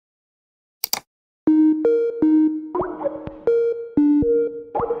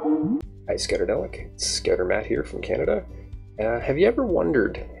Hi Scoutadelic, it's Scouter Matt here from Canada. Have you ever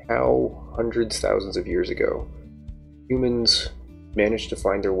wondered how hundreds, thousands of years ago humans managed to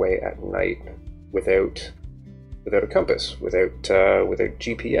find their way at night without a compass, without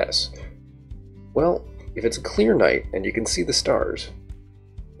GPS? Well, if it's a clear night and you can see the stars,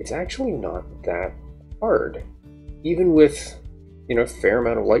 it's actually not that hard. Even with, a fair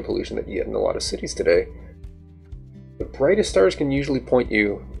amount of light pollution that you get in a lot of cities today, the brightest stars can usually point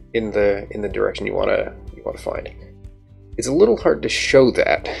you in the direction you want to find. It's a little hard to show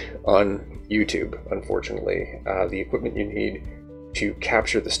that on YouTube, unfortunately. The equipment you need to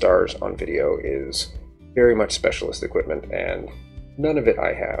capture the stars on video is very much specialist equipment, and none of it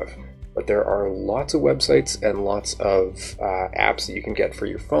I have. But there are lots of websites and lots of apps that you can get for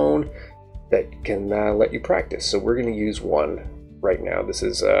your phone that can let you practice. So we're going to use one right now. This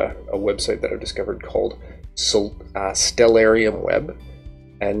is a website that I've discovered called Stellarium Web.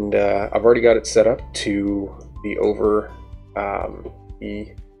 And I've already got it set up to be over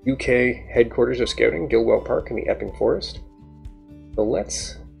the UK headquarters of Scouting, Gilwell Park in the Epping Forest. So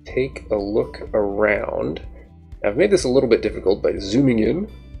let's take a look around. I've made this a little bit difficult by zooming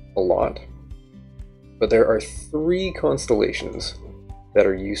in a lot, but there are 3 constellations that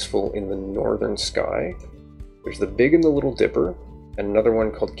are useful in the northern sky. There's the Big and the Little Dipper, and another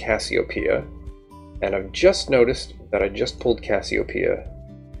one called Cassiopeia. And I've just noticed that I just pulled Cassiopeia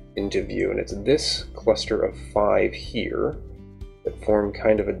into view, and it's this cluster of 5 here that form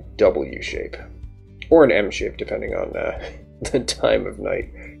kind of a W shape, or an M shape depending on the time of night,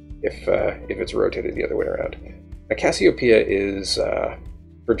 if it's rotated the other way around. Now, Cassiopeia is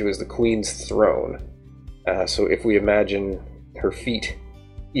referred to as the Queen's Throne. So if we imagine her feet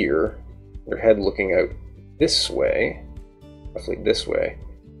here, her head looking out this way, roughly this way,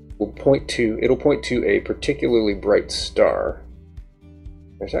 it'll point to a particularly bright star.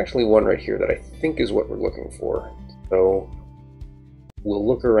 There's actually one right here that I think is what we're looking for. So we'll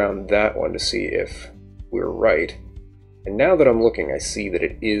look around that one to see if we're right. And now that I'm looking, I see that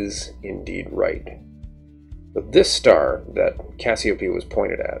it is indeed right. But this star that Cassiopeia was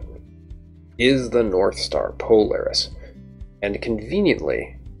pointed at is the North Star, Polaris. And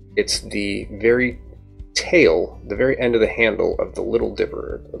conveniently, it's the very tail, the very end of the handle of the Little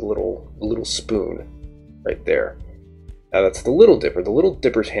Dipper, the little spoon right there. Now that's the Little Dipper. The Little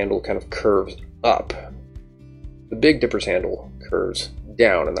Dipper's handle kind of curves up. The Big Dipper's handle curves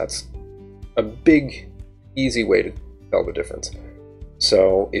down, and that's a big, easy way to tell the difference.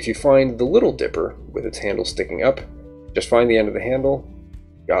 So if you find the Little Dipper with its handle sticking up, just find the end of the handle,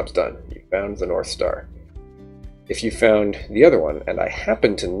 job's done. You found the North Star. If you found the other one, and I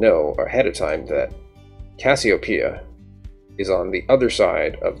happen to know ahead of time that Cassiopeia is on the other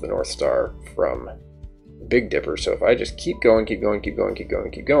side of the North Star from Big Dipper, so if I just keep going,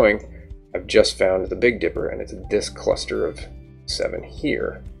 I've just found the Big Dipper, and it's this cluster of 7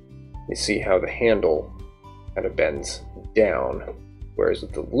 here. You see how the handle kind of bends down, whereas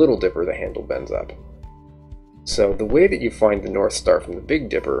with the Little Dipper, the handle bends up. So the way that you find the North Star from the Big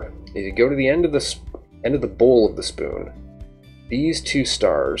Dipper is you go to the end of the bowl of the spoon. These 2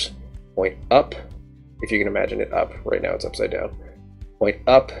 stars point up, if you can imagine it up. Right now it's upside down. Point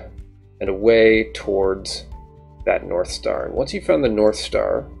up and away towards that North Star. And once you've found the North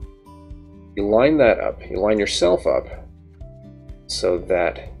Star, you line that up, you line yourself up so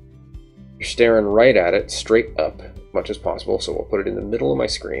that you're staring right at it, straight up as much as possible. So we'll put it in the middle of my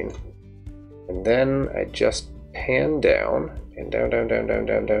screen. And then I just pan down, and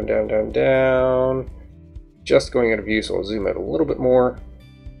down, just going out of view, so I'll zoom out a little bit more.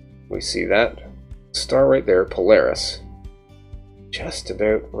 We see that star right there, Polaris, just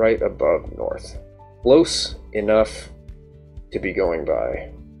about right above North. Close enough to be going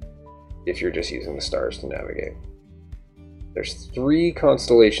by if you're just using the stars to navigate. There's 3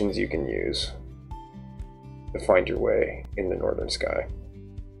 constellations you can use to find your way in the northern sky.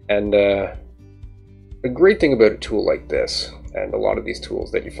 And the great thing about a tool like this, and a lot of these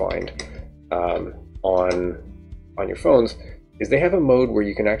tools that you find on your phones, is they have a mode where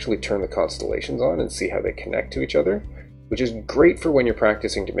you can actually turn the constellations on and see how they connect to each other, which is great for when you're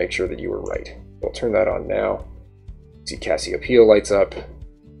practicing to make sure that you were right. I'll turn that on now. See Cassiopeia lights up.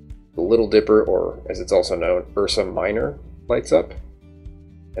 The Little Dipper, or as it's also known, Ursa Minor, lights up.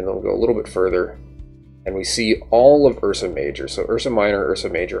 And then we'll go a little bit further, and we see all of Ursa Major. So Ursa Minor, Ursa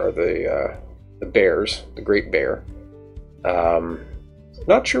Major are the bears, the Great Bear.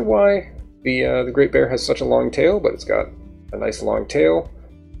 Not sure why the Great Bear has such a long tail, but it's got a nice long tail,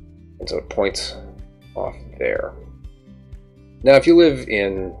 and so it points off there. Now, if you live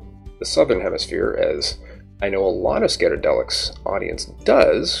in the southern hemisphere, as I know a lot of Scoutadelic's audience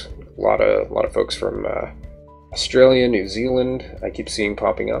does. A lot of folks from Australia, New Zealand, I keep seeing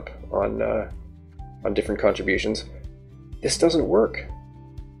popping up on different contributions. This doesn't work.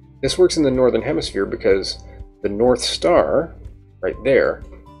 This works in the Northern Hemisphere because the North Star, right there,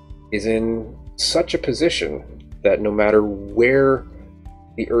 is in such a position that no matter where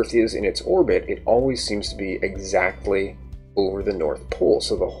the Earth is in its orbit, it always seems to be exactly over the North Pole.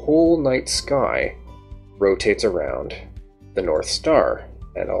 So the whole night sky rotates around the North Star.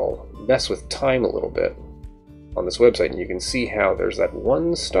 And I'll mess with time a little bit on this website, and you can see how there's that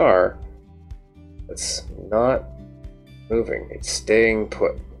one star that's not moving. It's staying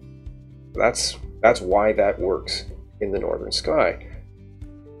put. That's why that works in the northern sky.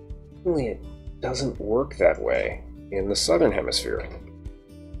 Only it doesn't work that way in the southern hemisphere.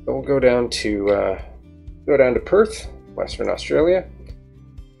 So we'll go down to Perth, Western Australia.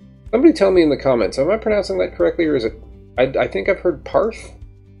 Somebody tell me in the comments, am I pronouncing that correctly, or is it? I think I've heard Parth.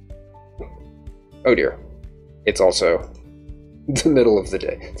 Oh dear, it's also the middle of the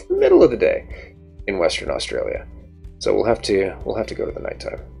day. It's the middle of the day in Western Australia, so we'll have to go to the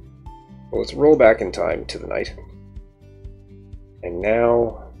nighttime. Well, let's roll back in time to the night, and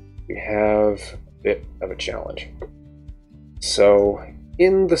now we have a bit of a challenge. So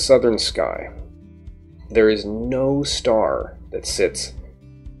in the southern sky, there is no star that sits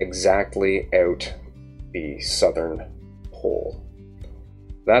exactly out the southern pole.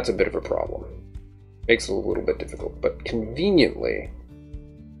 That's a bit of a problem. Makes it a little bit difficult, but conveniently,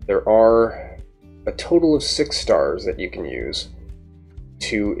 there are a total of 6 stars that you can use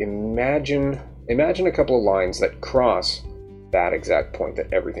to imagine a couple of lines that cross that exact point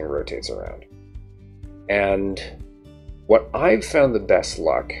that everything rotates around. And what I've found the best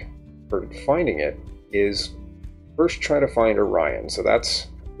luck for finding it is first try to find Orion. So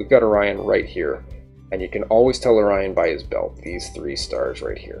we've got Orion right here, and you can always tell Orion by his belt, these 3 stars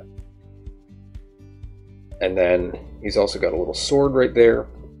right here. And then he's also got a little sword right there,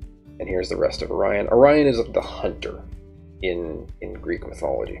 and here's the rest of Orion. Orion is the hunter in Greek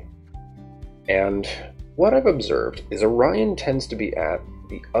mythology. And what I've observed is Orion tends to be at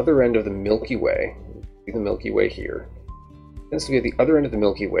the other end of the Milky Way. See the Milky Way here. Tends to be at the other end of the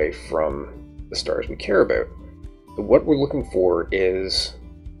Milky Way from the stars we care about. So what we're looking for is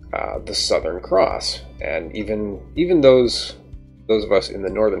the Southern Cross, and even those of us in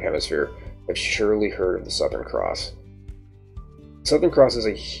the Northern Hemisphere have surely heard of the Southern Cross. Southern Cross is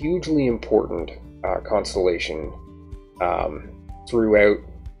a hugely important constellation throughout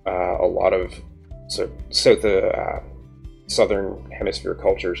a lot of southern hemisphere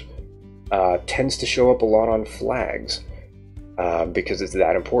cultures. Tends to show up a lot on flags because it's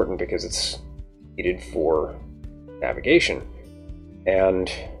that important, because it's needed for navigation. And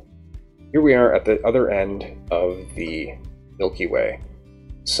here we are at the other end of the Milky Way.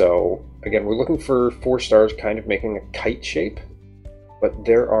 So again, we're looking for 4 stars kind of making a kite shape, but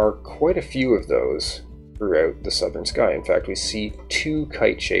there are quite a few of those throughout the southern sky. In fact, we see 2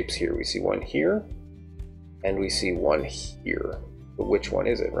 kite shapes here. We see one here, and we see one here. But which one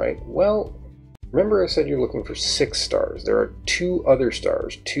is it, right? Well, remember I said you're looking for 6 stars. There are 2 other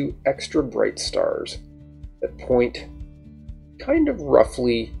stars, 2 extra bright stars that point kind of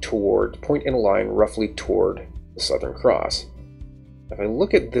point in a line roughly toward the Southern Cross. If I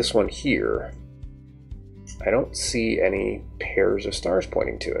look at this one here, I don't see any pairs of stars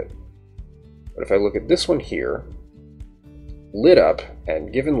pointing to it. But if I look at this one here, lit up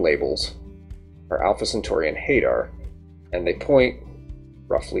and given labels are Alpha Centauri and Hadar, and they point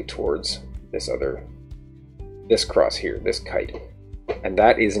roughly towards this cross here, this kite. And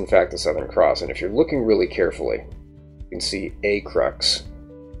that is in fact the Southern Cross. And if you're looking really carefully, you can see a crux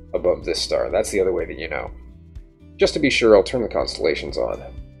above this star. That's the other way that you know. Just to be sure, I'll turn the constellations on,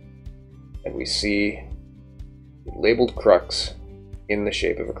 and we see the labeled crux in the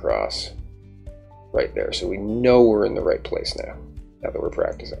shape of a cross right there. So we know we're in the right place now that we're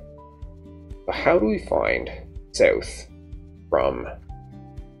practicing. But how do we find south from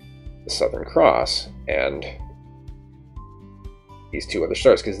the Southern Cross and these 2 other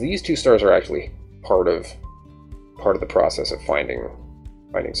stars? Because these 2 stars are actually part of the process of finding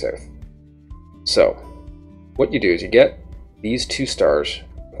south. So what you do is you get these 2 stars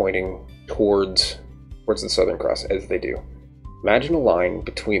pointing towards the Southern Cross as they do. Imagine a line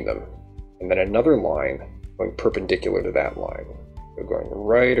between them, and then another line going perpendicular to that line. So going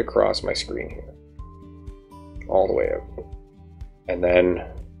right across my screen here, all the way out. And then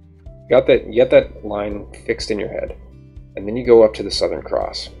you get that line fixed in your head, and then you go up to the Southern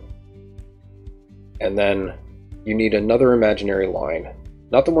Cross. And then you need another imaginary line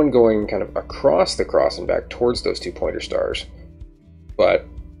Not the one going kind of across the cross and back towards those 2 pointer stars, but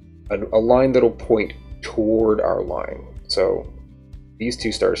a line that'll point toward our line. So these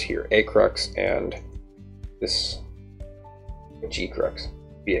 2 stars here, A crux and this G crux,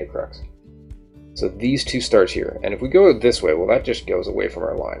 BA crux. So these 2 stars here, and if we go this way, well, that just goes away from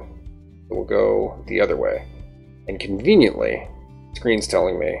our line. So we'll go the other way. And conveniently, the screen's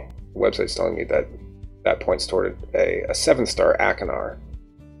telling me, the website's telling me that that points toward a 7-star Achenar.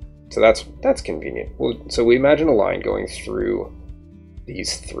 So that's convenient. So we imagine a line going through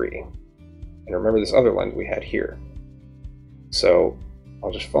these 3. And remember this other line that we had here. So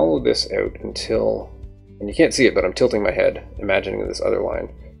I'll just follow this out until, and you can't see it, but I'm tilting my head, imagining this other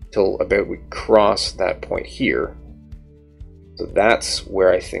line, till about we cross that point here. So that's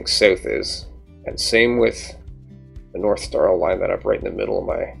where I think south is. And same with the North Star. I'll line that up right in the middle of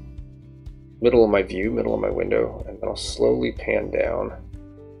my view, middle of my window, and then I'll slowly pan down.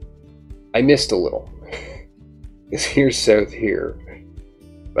 I missed a little. Because here's south here.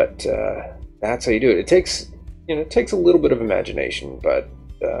 But that's how you do it. It takes a little bit of imagination, but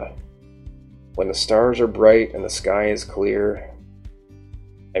when the stars are bright and the sky is clear,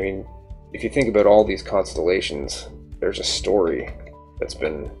 I mean, if you think about all these constellations, there's a story that's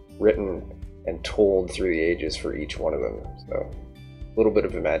been written and told through the ages for each one of them. So a little bit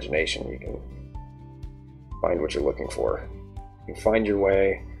of imagination, you can find what you're looking for. You can find your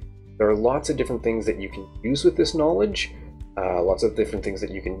way. There are lots of different things that you can use with this knowledge, lots of different things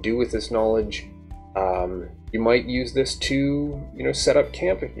that you can do with this knowledge. You might use this to, set up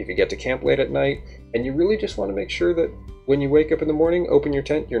camp if you get to camp late at night, and you really just want to make sure that when you wake up in the morning, open your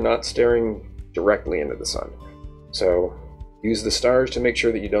tent, you're not staring directly into the sun. So use the stars to make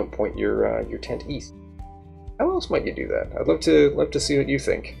sure that you don't point your tent east. How else might you do that? I'd love to see what you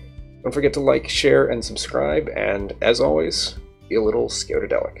think. Don't forget to like, share, and subscribe, and as always, be a little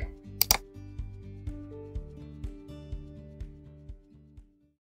Scoutadelic.